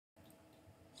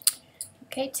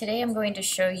Okay, today I'm going to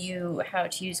show you how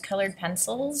to use colored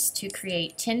pencils to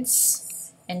create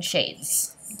tints and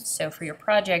shades. So for your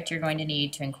project, you're going to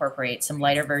need to incorporate some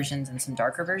lighter versions and some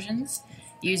darker versions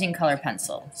using color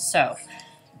pencil. So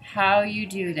how you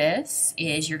do this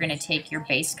is you're going to take your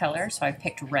base color, so I've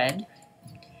picked red.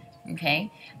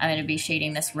 Okay, I'm going to be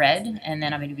shading this red, and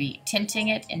then I'm going to be tinting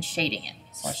it and shading it.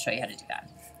 So I'll show you how to do that.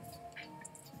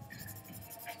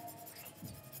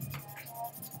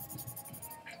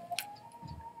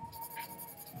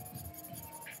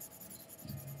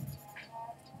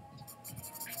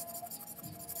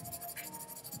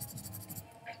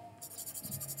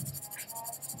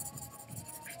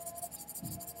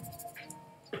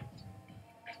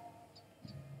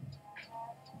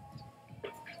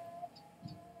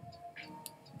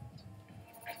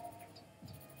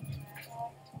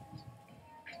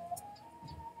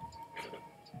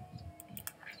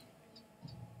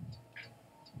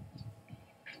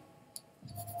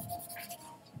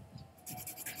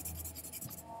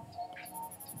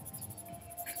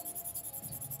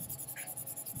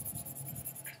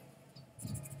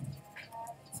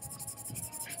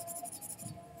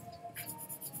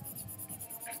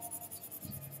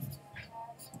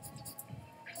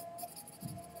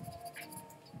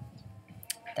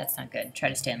 That's not good. Try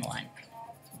to stay on the line.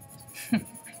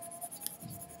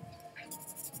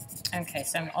 Okay,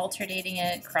 so I'm alternating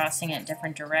it, crossing it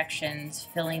different directions,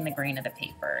 filling the grain of the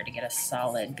paper to get a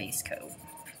solid base coat.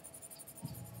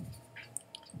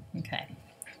 Okay.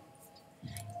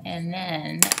 And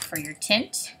then for your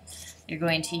tint, you're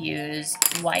going to use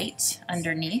white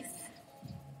underneath.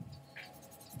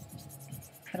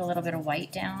 Put a little bit of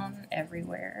white down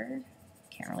everywhere.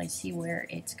 Can't really see where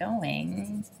it's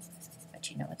going, but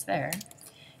you know it's there.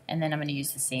 And then I'm going to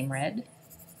use the same red,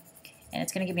 and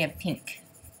it's going to give me a pink.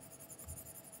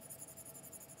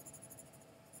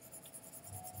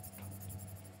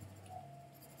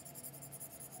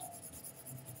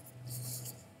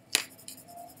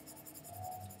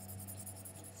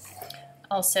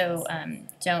 Also,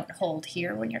 don't hold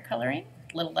here when you're coloring.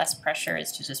 A little less pressure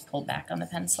is to just pull back on the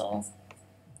pencil.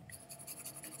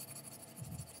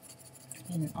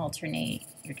 And alternate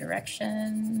your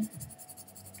direction.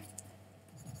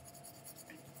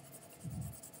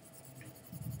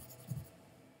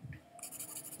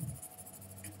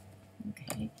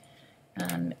 Okay.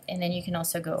 And then you can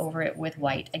also go over it with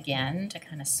white again to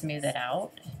kind of smooth it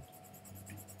out.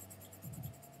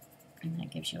 And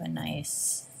that gives you a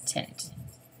nice tint.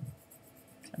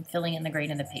 So I'm filling in the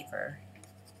grain of the paper.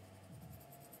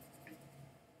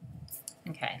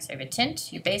 Okay, so you have a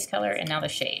tint, your base color, and now the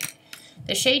shade.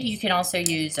 The shade, you can also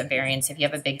use a variance. If you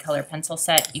have a big color pencil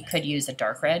set, you could use a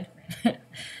dark red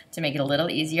to make it a little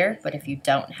easier, but if you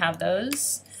don't have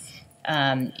those,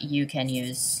 you can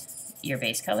use your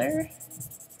base color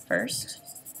first,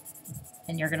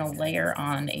 and you're going to layer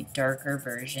on a darker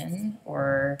version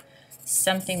or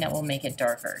something that will make it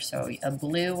darker. So a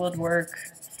blue would work,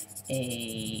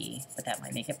 but that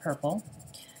might make it purple,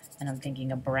 and I'm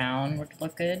thinking a brown would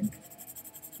look good.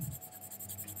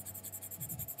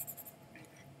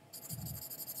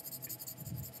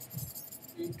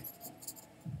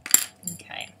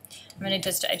 Okay, I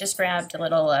just grabbed a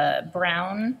little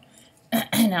brown.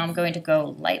 Now I'm going to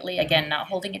go lightly, again, not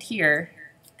holding it here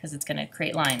because it's going to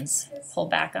create lines. Pull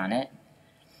back on it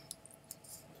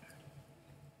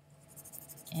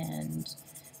and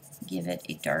give it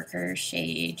a darker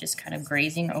shade, just kind of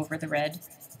grazing over the red.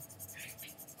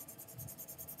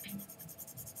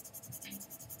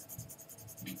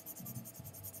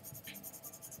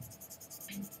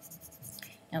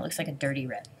 And it looks like a dirty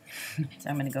red. So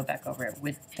I'm going to go back over it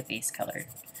with the base color.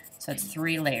 So it's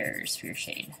 3 layers for your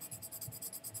shade.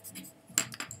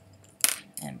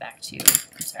 And back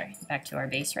to our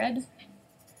base red.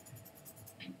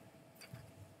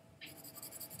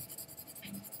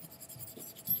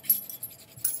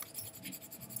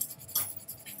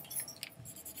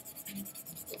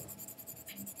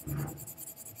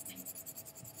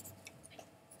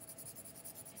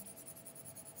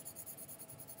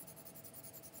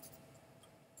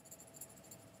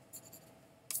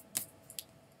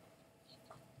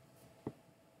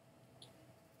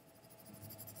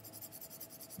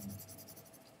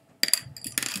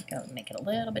 Go make it a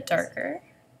little bit darker.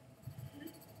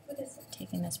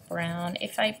 Taking this brown.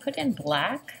 If I put in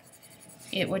black,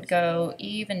 it would go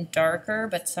even darker,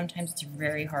 but sometimes it's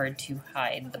very hard to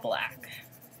hide the black.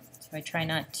 So I try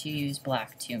not to use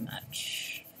black too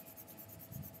much.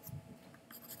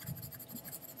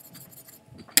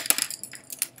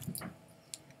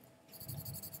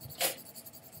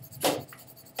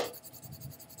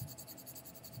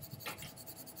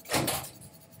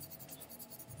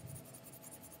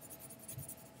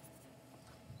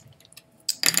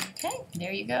 Okay,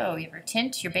 there you go. You have your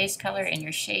tint, your base color, and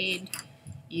your shade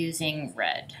using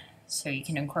red. So you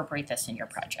can incorporate this in your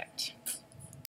project.